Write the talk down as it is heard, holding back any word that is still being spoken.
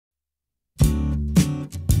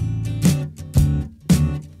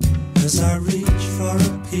I reach for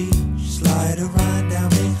a peach, slide a rind down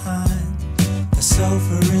behind the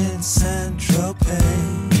sofa in San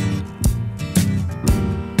Tropez.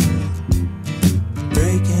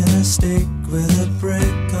 Breaking a stick with a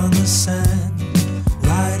brick on the sand,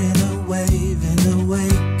 riding a wave in the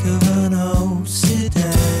wake of an old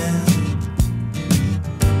Sedan.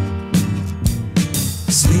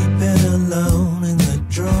 Sleeping alone in the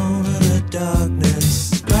drone of the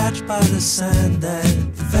darkness, scratched by the sand that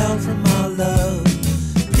fell from our love.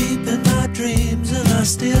 Deep in my dreams and I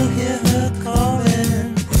still hear her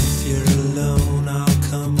calling. If you're alone, I'll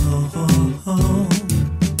come home.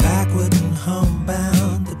 Backward and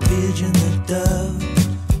homebound, the pigeon, the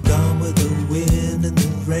dove, gone with the wind and the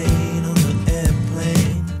rain on the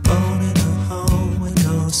airplane. Owning a home with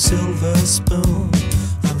no silver spoon,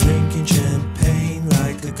 I'm drinking champagne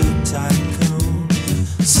like a good tycoon.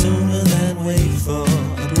 Sooner than wait for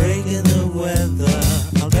a break in the weather,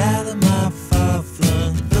 I'll gather my far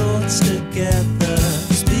flung thoughts together,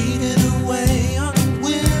 speeding away on a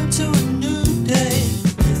wind to a new day.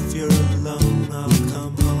 If you're alone, I'll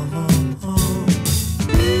come home.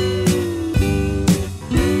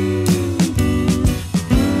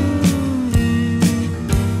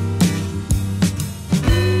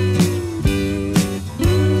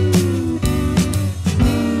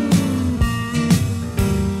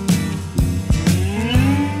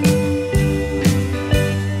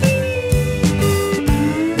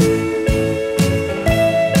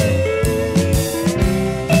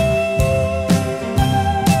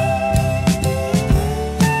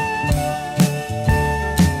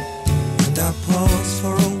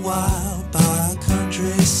 For a while by a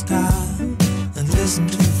country style and listen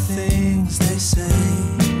to the things they say.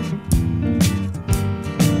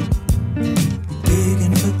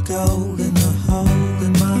 Digging for gold in the hole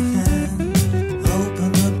in my hand.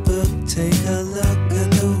 Open the book, take a look at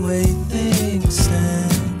the way things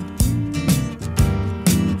stand.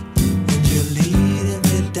 And you're leading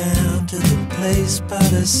me down to the place by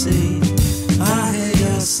the sea. I hear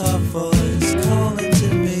your soft voice